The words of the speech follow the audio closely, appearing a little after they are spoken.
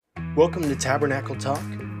Welcome to Tabernacle Talk,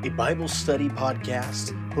 a Bible study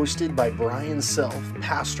podcast hosted by Brian Self,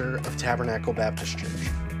 pastor of Tabernacle Baptist Church.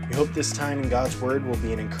 We hope this time in God's Word will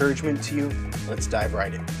be an encouragement to you. Let's dive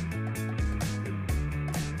right in.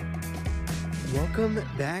 Welcome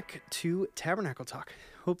back to Tabernacle Talk.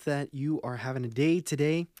 Hope that you are having a day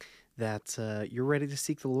today, that you're ready to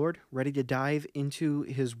seek the Lord, ready to dive into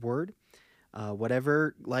His Word.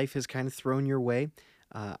 Whatever life has kind of thrown your way,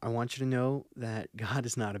 I want you to know that God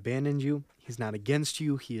has not abandoned you. He's not against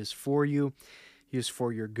you. He is for you. He is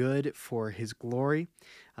for your good, for His glory,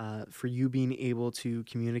 for you being able to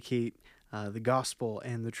communicate the gospel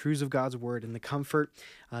and the truths of God's word and the comfort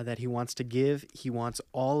that He wants to give. He wants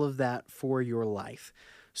all of that for your life.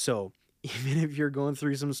 So even if you're going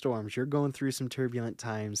through some storms, you're going through some turbulent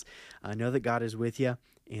times, know that God is with you,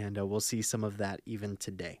 and we'll see some of that even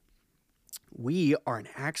today. We are in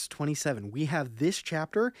Acts 27. We have this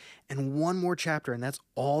chapter and one more chapter, and that's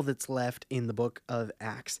all that's left in the book of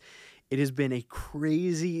Acts. It has been a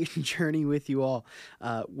crazy journey with you all.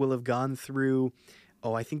 We'll have gone through,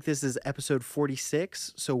 I think this is episode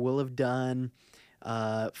 46, so we'll have done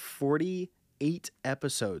 48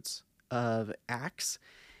 episodes of Acts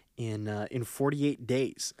in 48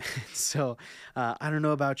 days. So I don't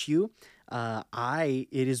know about you.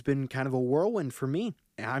 It has been kind of a whirlwind for me.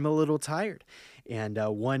 I'm a little tired. And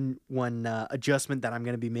one adjustment that I'm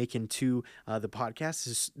going to be making to the podcast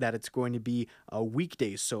is that it's going to be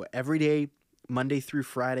weekdays. So every day, Monday through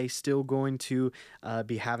Friday, still going to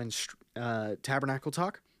be having Tabernacle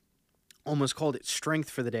Talk. Almost called it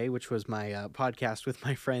Strength for the Day, which was my podcast with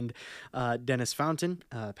my friend Dennis Fountain,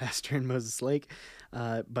 pastor in Moses Lake.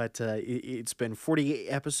 But it's been 48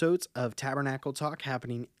 episodes of Tabernacle Talk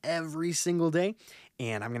happening every single day.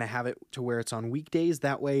 And I'm going to have it to where it's on weekdays.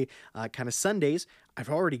 That way, kind of Sundays, I've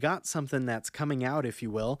already got something that's coming out, if you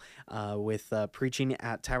will, with preaching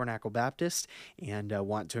at Tabernacle Baptist, and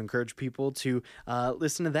want to encourage people to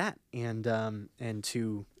listen to that and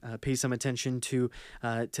to pay some attention to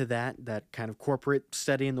that kind of corporate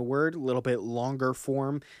study in the Word, a little bit longer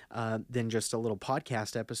form than just a little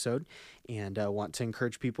podcast episode, and want to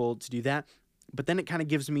encourage people to do that. But then it kind of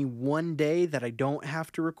gives me one day that I don't have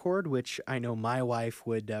to record, which I know my wife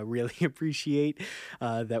would really appreciate,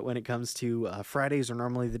 that when it comes to Fridays are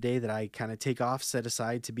normally the day that I kind of take off, set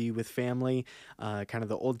aside to be with family, kind of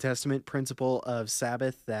the Old Testament principle of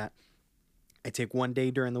Sabbath, that I take one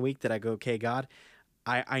day during the week that I go, okay, God,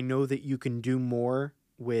 I know that you can do more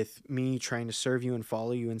with me trying to serve you and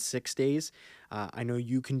follow you in 6 days. I know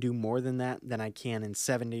you can do more than that than I can in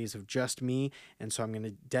 7 days of just me. And so I'm going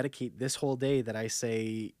to dedicate this whole day that I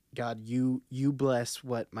say, God, you bless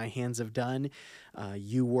what my hands have done.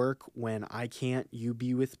 You work when I can't. You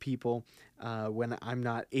be with people when I'm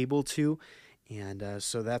not able to. And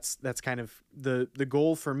so that's kind of the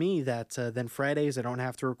goal for me, that then Fridays I don't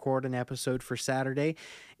have to record an episode for Saturday,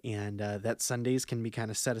 and that Sundays can be kind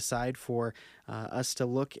of set aside for us to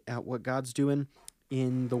look at what God's doing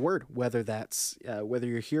in the Word, whether that's whether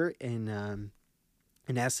you're here in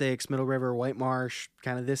Essex, Middle River, White Marsh,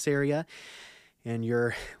 kind of this area, and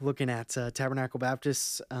you're looking at Tabernacle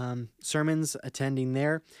Baptist sermons, attending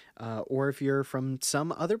there, or if you're from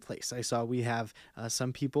some other place. I saw we have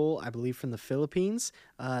some people, I believe, from the Philippines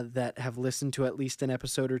that have listened to at least an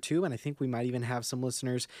episode or two, and I think we might even have some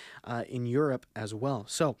listeners in Europe as well.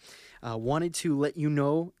 So wanted to let you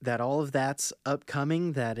know that all of that's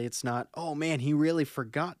upcoming, that it's not, oh man, he really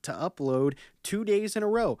forgot to upload 2 days in a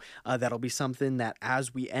row. That'll be something that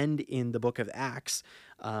as we end in the book of Acts,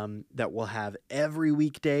 that we'll have every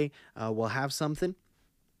weekday, we'll have something.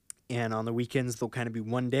 And on the weekends, there'll kind of be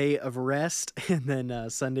one day of rest, and then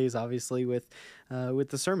Sundays, obviously, with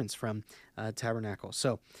the sermons from Tabernacle.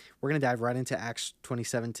 So we're going to dive right into Acts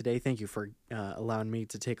 27 today. Thank you for allowing me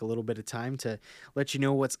to take a little bit of time to let you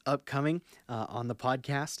know what's upcoming on the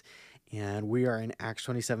podcast. And we are in Acts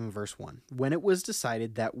 27, verse 1. When it was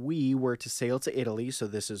decided that we were to sail to Italy, so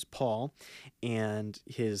this is Paul and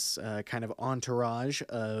his kind of entourage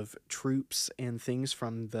of troops and things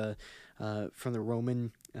from the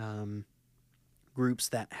Roman groups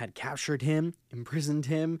that had captured him, imprisoned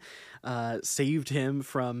him, saved him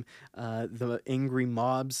from the angry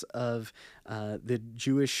mobs of the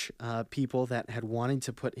Jewish people that had wanted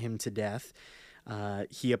to put him to death.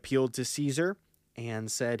 He appealed to Caesar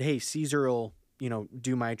and said, hey, Caesar will,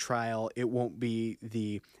 do my trial. It won't be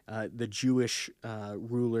the Jewish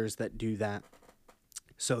rulers that do that.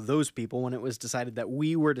 So those people, when it was decided that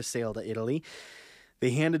we were to sail to Italy,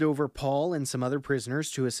 they handed over Paul and some other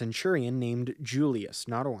prisoners to a centurion named Julius,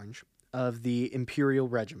 not Orange, of the imperial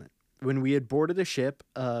regiment. When we had boarded a ship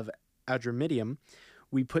of Adramyttium,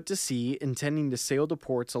 we put to sea, intending to sail to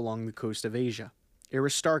ports along the coast of Asia.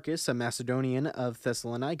 Aristarchus, a Macedonian of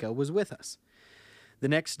Thessalonica, was with us. The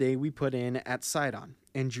next day we put in at Sidon,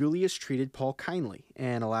 and Julius treated Paul kindly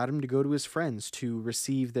and allowed him to go to his friends to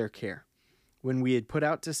receive their care. When we had put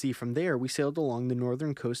out to sea from there, we sailed along the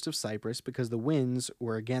northern coast of Cyprus because the winds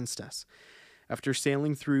were against us. After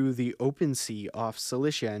sailing through the open sea off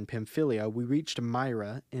Cilicia and Pamphylia, we reached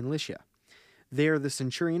Myra in Lycia. There the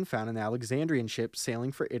centurion found an Alexandrian ship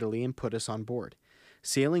sailing for Italy and put us on board.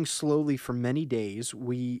 Sailing slowly for many days,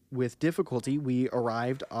 with difficulty we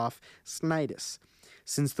arrived off Cnidus.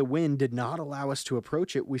 Since the wind did not allow us to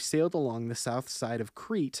approach it, we sailed along the south side of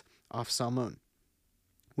Crete off Salmon.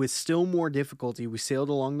 With still more difficulty, we sailed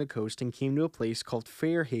along the coast and came to a place called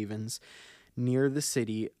Fair Havens near the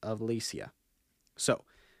city of Lasea. So,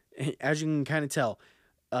 as you can kind of tell,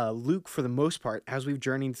 Luke, for the most part, as we've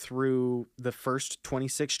journeyed through the first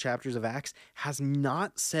 26 chapters of Acts, has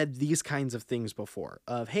not said these kinds of things before.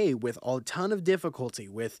 Of, hey, with a ton of difficulty,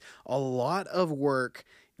 with a lot of work,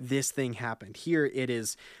 this thing happened. Here it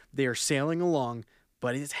is, they're sailing along,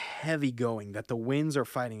 but it's heavy going, that the winds are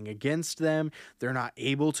fighting against them. They're not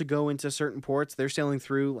able to go into certain ports. They're sailing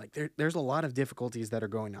through, like there's a lot of difficulties that are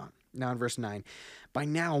going on. Now in verse 9, by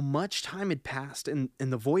now much time had passed, and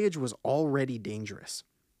the voyage was already dangerous.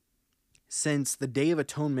 Since the Day of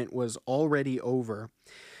Atonement was already over,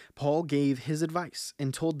 Paul gave his advice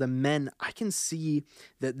and told the men, I can see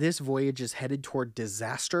that this voyage is headed toward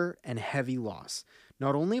disaster and heavy loss,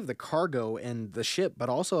 not only of the cargo and the ship, but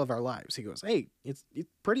also of our lives. He goes, hey, it's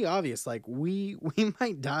pretty obvious, like we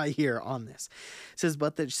might die here on this. It says,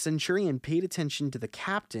 but the centurion paid attention to the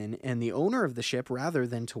captain and the owner of the ship rather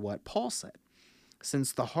than to what Paul said.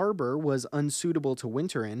 Since the harbor was unsuitable to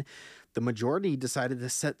winter in, the majority decided to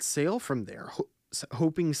set sail from there,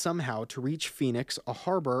 hoping somehow to reach Phoenix, a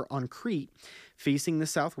harbor on Crete facing the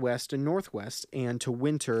southwest and northwest, and to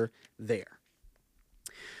winter there.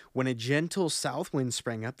 When a gentle south wind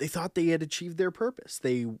sprang up, they thought they had achieved their purpose.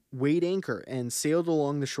 They weighed anchor and sailed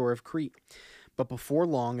along the shore of Crete. But before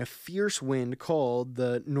long, a fierce wind called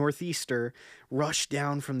the Northeaster rushed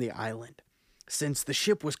down from the island. Since the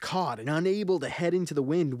ship was caught and unable to head into the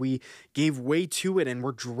wind, we gave way to it and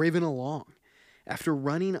were driven along. After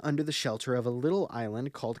running under the shelter of a little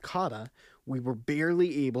island called Cauda, we were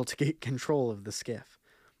barely able to get control of the skiff.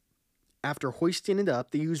 After hoisting it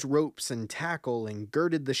up, they used ropes and tackle and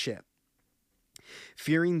girded the ship.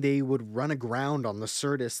 Fearing they would run aground on the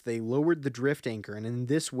Syrtis, they lowered the drift anchor, and in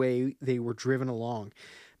this way they were driven along.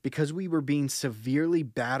 Because we were being severely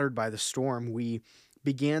battered by the storm, we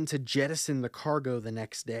began to jettison the cargo the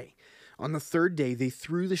next day. On the third day, they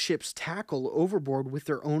threw the ship's tackle overboard with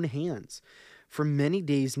their own hands. For many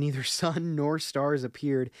days, neither sun nor stars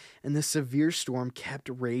appeared, and the severe storm kept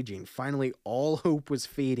raging. Finally, all hope was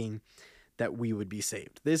fading that we would be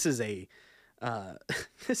saved. This is a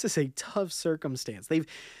tough circumstance.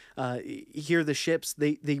 Here the ships,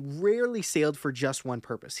 they rarely sailed for just one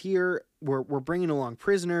purpose. Here we're bringing along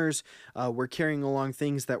prisoners, we're carrying along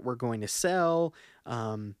things that we're going to sell.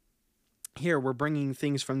 Here we're bringing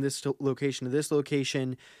things from this location to this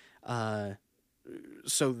location.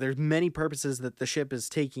 So there's many purposes that the ship is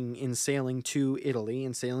taking in sailing to Italy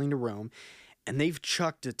and sailing to Rome. And they've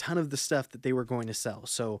chucked a ton of the stuff that they were going to sell.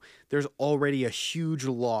 So there's already a huge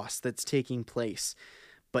loss that's taking place.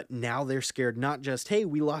 But now they're scared, not just, hey,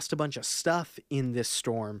 we lost a bunch of stuff in this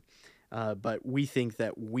storm, but we think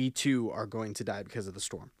that we too are going to die because of the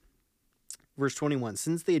storm. Verse 21,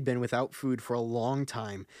 since they had been without food for a long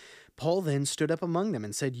time, Paul then stood up among them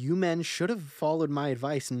and said, you men should have followed my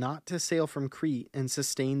advice not to sail from Crete and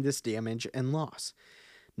sustain this damage and loss.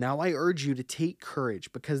 Now I urge you to take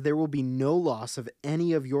courage, because there will be no loss of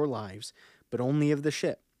any of your lives, but only of the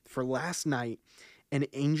ship. For last night, an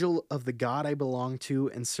angel of the God I belong to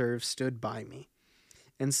and serve stood by me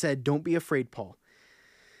and said, don't be afraid, Paul.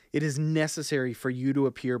 It is necessary for you to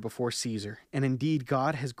appear before Caesar, and indeed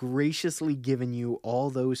God has graciously given you all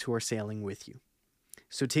those who are sailing with you.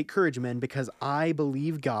 So take courage, men, because I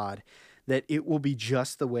believe God that it will be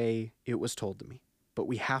just the way it was told to me. But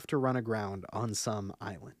we have to run aground on some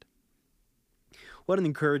island. What an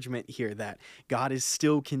encouragement here that God is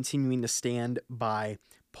still continuing to stand by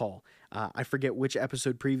Paul. I forget which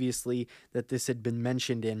episode previously that this had been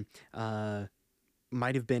mentioned in.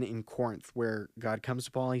 Might have been in Corinth, where God comes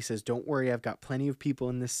to Paul. He says, don't worry, I've got plenty of people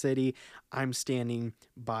in this city. I'm standing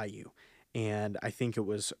by you. And I think it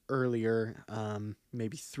was earlier,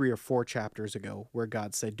 maybe 3 or 4 chapters ago, where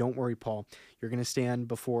God said, don't worry, Paul, you're going to stand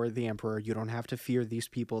before the emperor. You don't have to fear these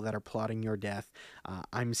people that are plotting your death.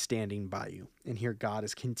 I'm standing by you. And here God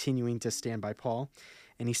is continuing to stand by Paul,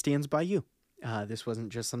 and he stands by you. This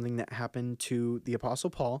wasn't just something that happened to the Apostle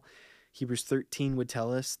Paul. Hebrews 13 would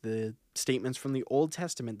tell us the statements from the Old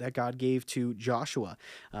Testament that God gave to Joshua,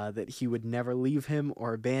 that he would never leave him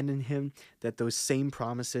or abandon him, that those same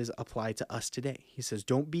promises apply to us today. He says,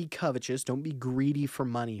 don't be covetous, don't be greedy for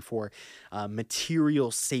money, for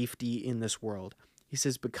material safety in this world. He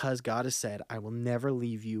says, because God has said, I will never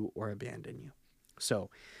leave you or abandon you. So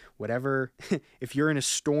whatever, if you're in a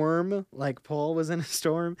storm, like Paul was in a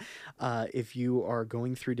storm, if you are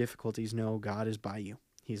going through difficulties, know God is by you.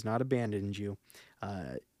 He's not abandoned you.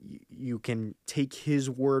 You can take his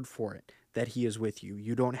word for it, that he is with you.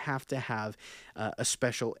 You don't have to have a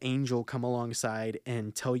special angel come alongside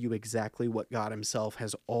and tell you exactly what God himself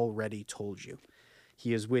has already told you.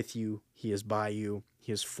 He is with you. He is by you.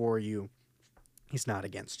 He is for you. He's not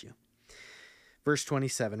against you. Verse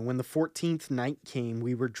 27, when the 14th night came,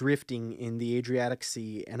 we were drifting in the Adriatic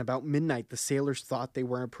Sea, and about midnight the sailors thought they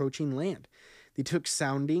were approaching land. They took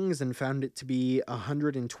soundings and found it to be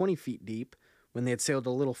 120 feet deep. When they had sailed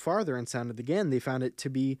a little farther and sounded again, they found it to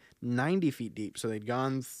be 90 feet deep. So they'd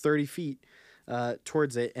gone 30 feet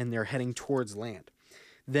towards it, and they're heading towards land.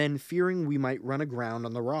 Then, fearing we might run aground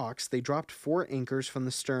on the rocks, they dropped 4 anchors from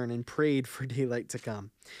the stern and prayed for daylight to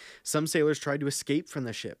come. Some sailors tried to escape from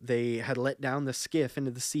the ship. They had let down the skiff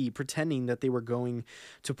into the sea, pretending that they were going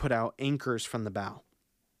to put out anchors from the bow.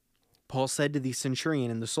 Paul said to the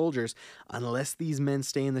centurion and the soldiers, unless these men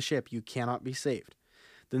stay in the ship, you cannot be saved.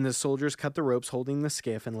 Then the soldiers cut the ropes holding the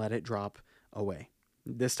skiff and let it drop away.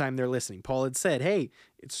 This time they're listening. Paul had said, hey,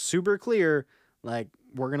 it's super clear, like,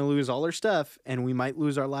 we're going to lose all our stuff and we might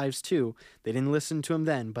lose our lives too. They didn't listen to him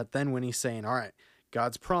then, but then when he's saying, all right,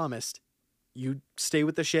 God's promised, you stay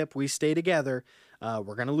with the ship, we stay together,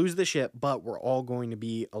 we're going to lose the ship, but we're all going to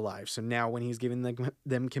be alive. So now when he's giving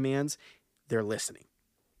them commands, they're listening.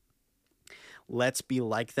 Let's be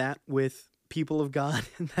like that with people of God,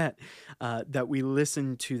 that we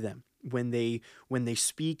listen to them when they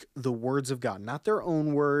speak the words of God, not their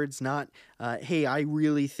own words, not, hey, I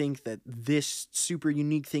really think that this super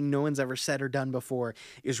unique thing no one's ever said or done before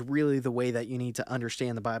is really the way that you need to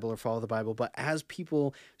understand the Bible or follow the Bible. But as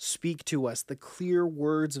people speak to us, the clear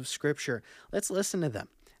words of Scripture, let's listen to them,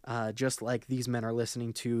 just like these men are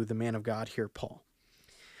listening to the man of God here, Paul.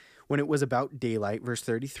 When it was about daylight, verse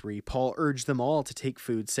 33, Paul urged them all to take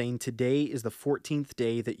food, saying, today is the 14th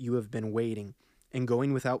day that you have been waiting and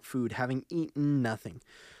going without food, having eaten nothing.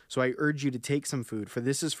 So I urge you to take some food, for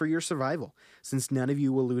this is for your survival, since none of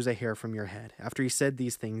you will lose a hair from your head. After he said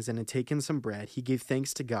these things and had taken some bread, he gave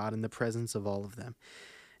thanks to God in the presence of all of them.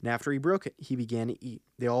 And after he broke it, he began to eat.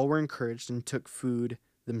 They all were encouraged and took food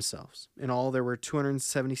themselves. In all, there were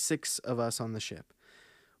 276 of us on the ship.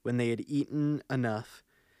 When they had eaten enough,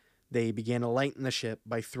 they began to lighten the ship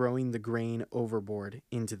by throwing the grain overboard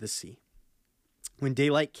into the sea. When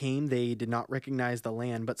daylight came, they did not recognize the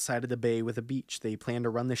land, but sighted the bay with a beach. They planned to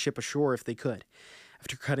run the ship ashore if they could.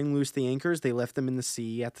 After cutting loose the anchors, they left them in the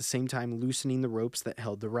sea, at the same time loosening the ropes that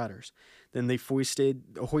held the rudders. Then they hoisted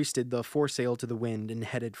the foresail to the wind and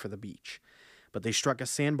headed for the beach. But they struck a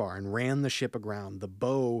sandbar and ran the ship aground. The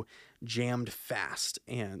bow jammed fast,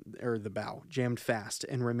 the bow jammed fast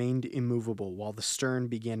and remained immovable, while the stern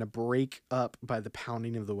began to break up by the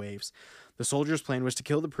pounding of the waves. The soldiers' plan was to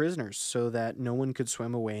kill the prisoners so that no one could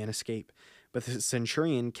swim away and escape. But the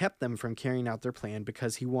centurion kept them from carrying out their plan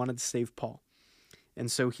because he wanted to save Paul. And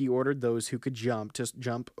so he ordered those who could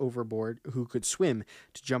who could swim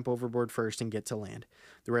to jump overboard first and get to land.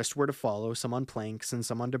 The rest were to follow, some on planks and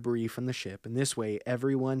some on debris from the ship. And this way,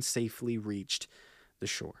 everyone safely reached the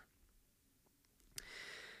shore.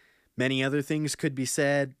 Many other things could be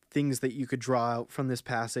said, things that you could draw out from this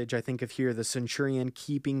passage. I think of here the centurion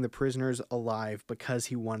keeping the prisoners alive because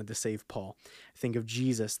he wanted to save Paul. I think of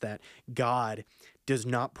Jesus, that God does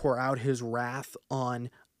not pour out his wrath on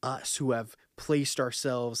us who have placed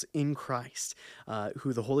ourselves in Christ,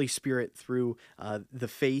 who the Holy Spirit, through the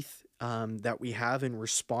faith that we have in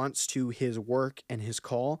response to his work and his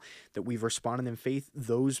call, that we've responded in faith,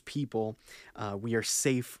 those people, we are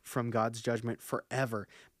safe from God's judgment forever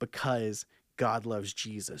because God loves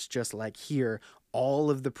Jesus. Just like here, all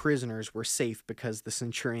of the prisoners were safe because the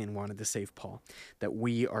centurion wanted to save Paul, that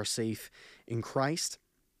we are safe in Christ.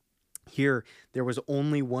 Here, there was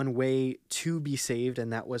only one way to be saved,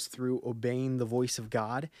 and that was through obeying the voice of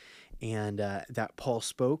God, and that Paul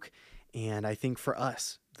spoke. And I think for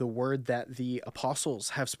us, the word that the apostles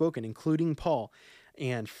have spoken, including Paul,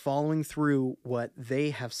 and following through what they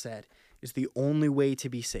have said is the only way to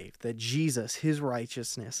be saved, that Jesus, his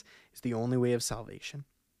righteousness, is the only way of salvation.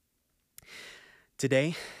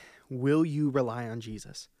 Today, will you rely on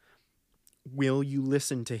Jesus? Will you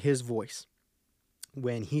listen to his voice?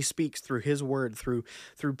 when he speaks through his word, through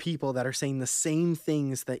people that are saying the same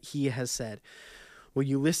things that he has said, will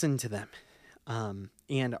you listen to them?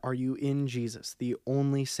 And are you in Jesus, the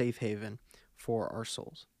only safe haven for our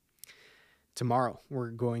souls? Tomorrow, we're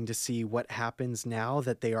going to see what happens now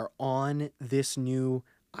that they are on this new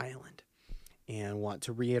island. And want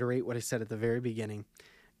to reiterate what I said at the very beginning.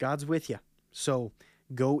 God's with you. So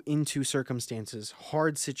go into circumstances,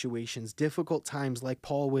 hard situations, difficult times like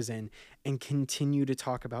Paul was in, and continue to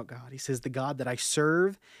talk about God. He says, the God that I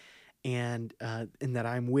serve and that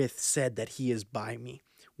I'm with said that he is by me.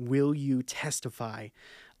 Will you testify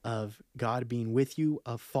of God being with you,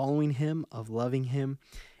 of following him, of loving him?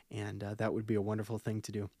 And that would be a wonderful thing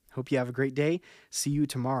to do. Hope you have a great day. See you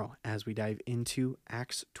tomorrow as we dive into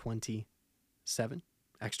Acts 27,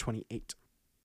 Acts 28.